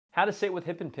How to sit with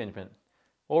hip impingement.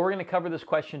 Well, we're going to cover this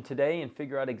question today and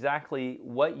figure out exactly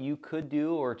what you could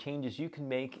do or changes you can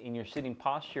make in your sitting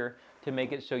posture to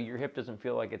make it so your hip doesn't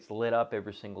feel like it's lit up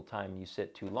every single time you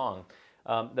sit too long.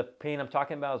 The pain I'm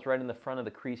talking about is right in the front of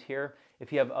the crease here.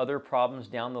 If you have other problems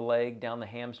down the leg, down the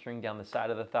hamstring, down the side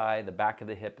of the thigh, the back of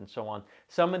the hip, and so on,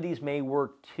 some of these may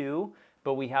work too,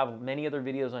 but we have many other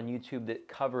videos on YouTube that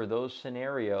cover those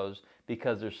scenarios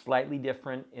because they're slightly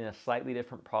different in a slightly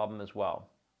different problem as well.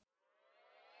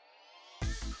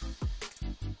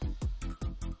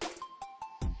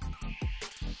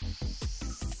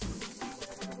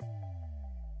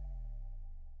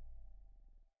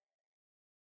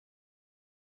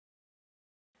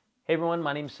 Hey everyone,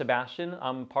 my name is Sebastian.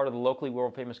 I'm part of the locally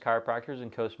world famous chiropractors in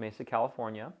Costa Mesa,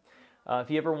 California. If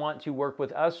you ever want to work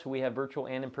with us, we have virtual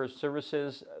and in-person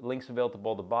services, links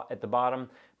available at the bottom,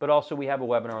 but also we have a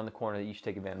webinar on the corner that you should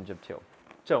take advantage of too.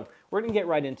 So we're going to get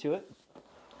right into it.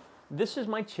 This is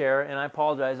my chair, and I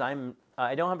apologize, I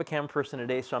don't have a camera person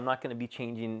today, so I'm not going to be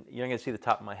changing. You're not going to see the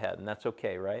top of my head, and that's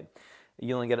okay, right?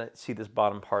 You only get to see this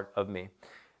bottom part of me.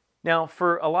 Now,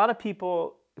 for a lot of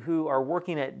people who are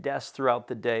working at desks throughout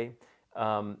the day,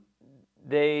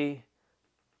 they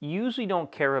usually don't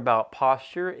care about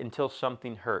posture until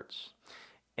something hurts.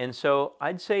 And so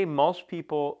I'd say most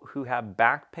people who have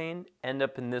back pain end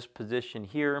up in this position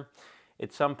here.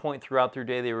 At some point throughout their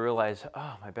day, they realize,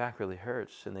 oh, my back really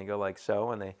hurts. And they go like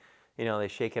so, and they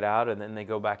shake it out, and then they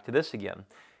go back to this again.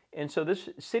 And so this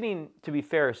sitting, to be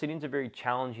fair, sitting's a very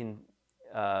challenging,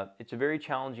 it's a very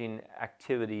challenging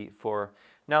activity for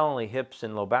not only hips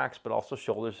and low backs, but also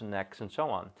shoulders and necks and so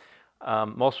on.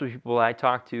 Most of the people I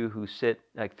talk to who sit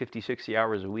like 50, 60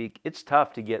 hours a week, it's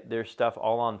tough to get their stuff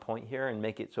all on point here and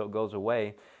make it so it goes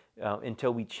away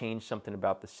until we change something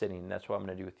about the sitting. That's what I'm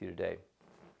going to do with you today.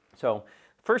 So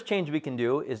first change we can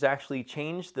do is actually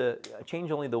change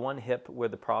only the one hip where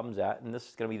the problem's at, and this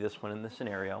is going to be this one in this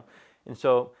scenario. And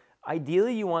so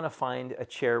ideally you want to find a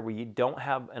chair where you don't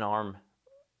have an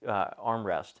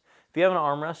armrest. If you have an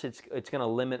armrest, it's going to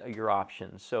limit your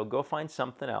options. So go find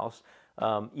something else.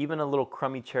 Even a little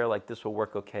crummy chair like this will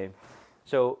work okay.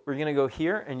 So we're going to go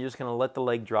here, and you're just going to let the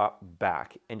leg drop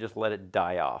back and just let it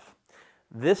die off.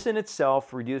 This in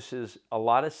itself reduces a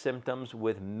lot of symptoms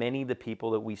with many of the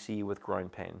people that we see with groin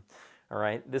pain. All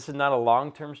right, this is not a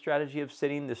long-term strategy of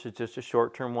sitting. This is just a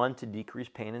short-term one to decrease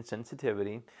pain and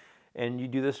sensitivity. And you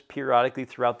do this periodically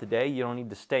throughout the day. You don't need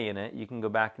to stay in it. You can go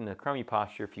back into crummy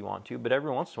posture if you want to, but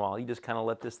every once in a while, you just kind of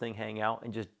let this thing hang out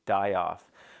and just die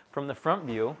off. From the front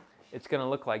view, it's going to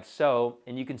look like so,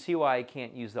 and you can see why I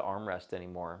can't use the armrest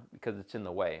anymore because it's in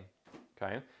the way.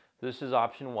 Okay, this is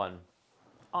option one.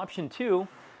 Option two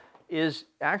is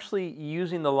actually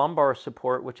using the lumbar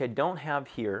support, which I don't have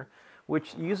here,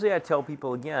 which usually I tell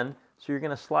people again, so you're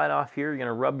going to slide off here, you're going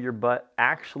to rub your butt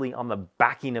actually on the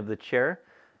backing of the chair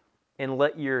and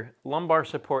let your lumbar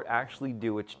support actually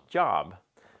do its job.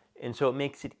 And so it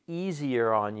makes it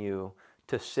easier on you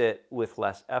to sit with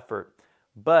less effort.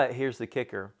 But here's the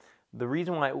kicker. The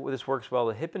reason why this works well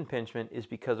with hip impingement is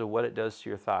because of what it does to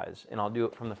your thighs. And I'll do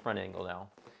it from the front angle now.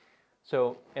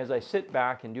 So as I sit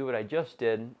back and do what I just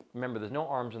did, remember there's no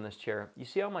arms in this chair. You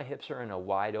see how my hips are in a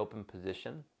wide open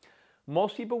position?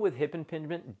 Most people with hip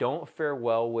impingement don't fare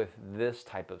well with this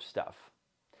type of stuff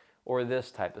or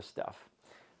this type of stuff.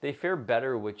 They fare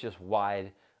better with just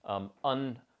wide,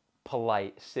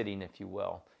 unpolite sitting, if you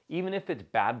will. Even if it's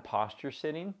bad posture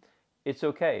sitting, it's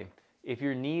okay. If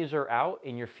your knees are out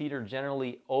and your feet are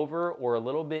generally over or a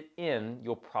little bit in,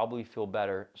 you'll probably feel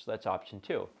better. So that's option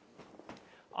two.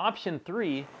 Option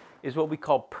three is what we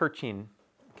call perching.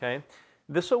 Okay,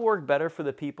 this will work better for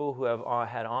the people who have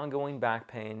had ongoing back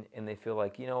pain and they feel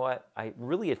like, you know what, I'm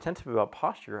really attentive about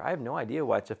posture. I have no idea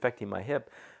why it's affecting my hip.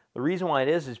 The reason why it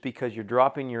is because you're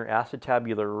dropping your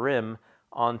acetabular rim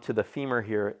onto the femur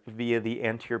here via the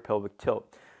anterior pelvic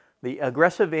tilt. The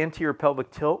aggressive anterior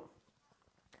pelvic tilt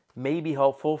may be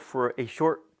helpful for a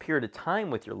short period of time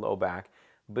with your low back,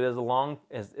 but as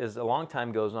a long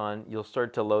time goes on, you'll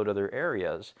start to load other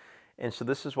areas. And so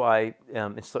this is why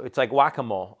it's like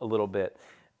whack-a-mole a little bit.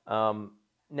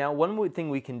 Now, one thing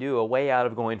we can do, a way out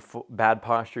of going bad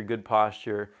posture, good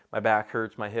posture, my back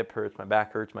hurts, my hip hurts, my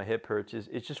back hurts, my hip hurts, is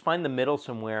just find the middle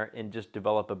somewhere and just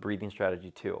develop a breathing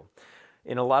strategy too.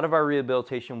 In a lot of our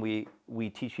rehabilitation, we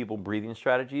teach people breathing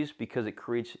strategies because it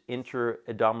creates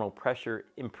intra-abdominal pressure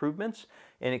improvements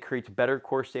and it creates better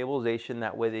core stabilization.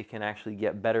 That way they can actually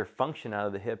get better function out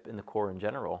of the hip and the core in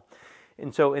general.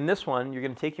 And so in this one, you're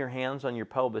going to take your hands on your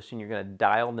pelvis and you're going to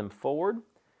dial them forward.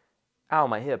 Ow,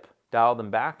 my hip. Dial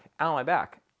them back. Ow, my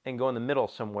back. And go in the middle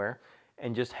somewhere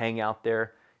and just hang out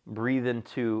there. Breathe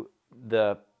into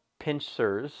the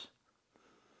pincers,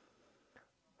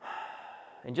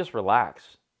 and just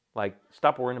relax. Like,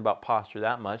 stop worrying about posture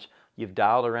that much. You've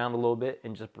dialed around a little bit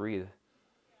and just breathe.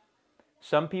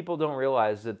 Some people don't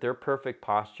realize that their perfect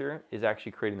posture is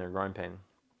actually creating their groin pain.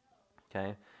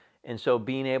 Okay? And so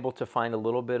being able to find a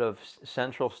little bit of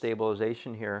central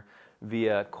stabilization here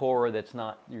via core that's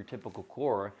not your typical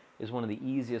core is one of the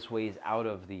easiest ways out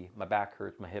of the my back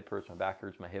hurts, my hip hurts, my back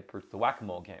hurts, my hip hurts, the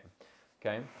whack-a-mole game.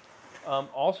 Okay?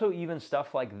 Also, even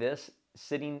stuff like this,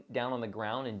 sitting down on the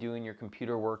ground and doing your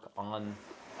computer work on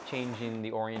changing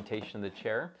the orientation of the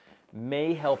chair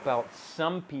may help out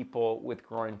some people with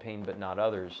groin pain, but not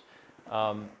others.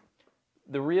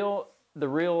 The real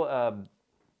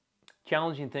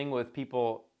challenging thing with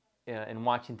people and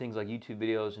watching things like YouTube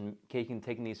videos and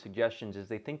taking these suggestions is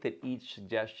they think that each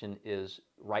suggestion is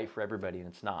right for everybody, and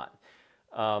it's not.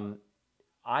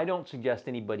 I don't suggest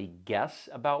anybody guess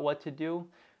about what to do.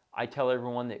 I tell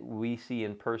everyone that we see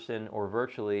in person or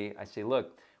virtually, I say,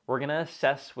 look, we're going to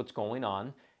assess what's going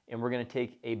on, and we're going to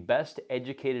take a best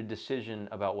educated decision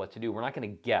about what to do. We're not going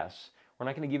to guess. We're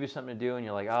not going to give you something to do and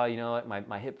you're like, oh, you know what,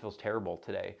 my hip feels terrible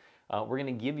today. We're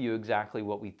going to give you exactly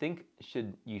what we think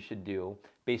you should do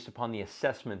based upon the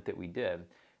assessment that we did.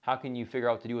 How can you figure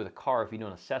out what to do with a car if you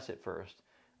don't assess it first?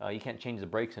 You can't change the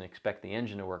brakes and expect the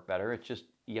engine to work better. It's just,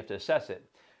 you have to assess it.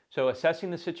 So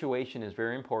assessing the situation is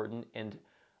very important, and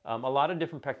a lot of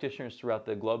different practitioners throughout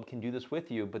the globe can do this with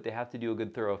you, but they have to do a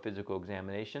good thorough physical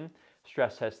examination,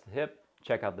 stress test the hip,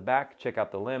 check out the back, check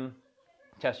out the limb,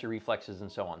 test your reflexes,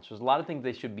 and so on. So there's a lot of things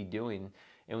they should be doing,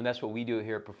 and that's what we do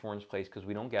here at Performance Place, because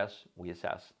we don't guess, we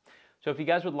assess. So if you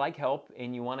guys would like help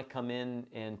and you want to come in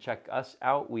and check us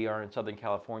out, we are in Southern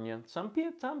California.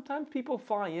 Sometimes people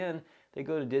fly in, they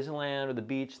go to Disneyland or the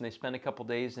beach and they spend a couple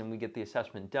days, and we get the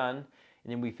assessment done,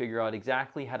 and then we figure out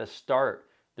exactly how to start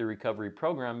the recovery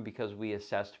program because we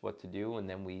assessed what to do, and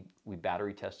then we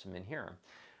battery test them in here.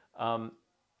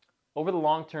 Over the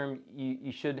long term,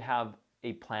 you should have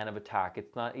a plan of attack.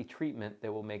 It's not a treatment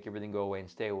that will make everything go away and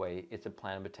stay away. It's a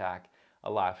plan of attack, a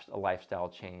lifestyle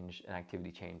change, an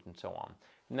activity change, and so on.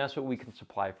 And that's what we can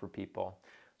supply for people.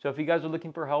 So if you guys are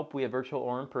looking for help, we have virtual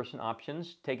or in-person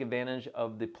options. Take advantage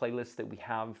of the playlist that we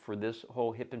have for this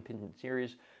whole hip impingement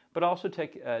series, but also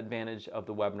take advantage of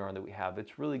the webinar that we have.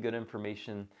 It's really good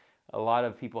information. A lot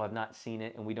of people have not seen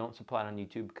it, and we don't supply it on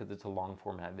YouTube because it's a long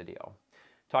format video.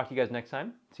 Talk to you guys next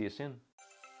time. See you soon.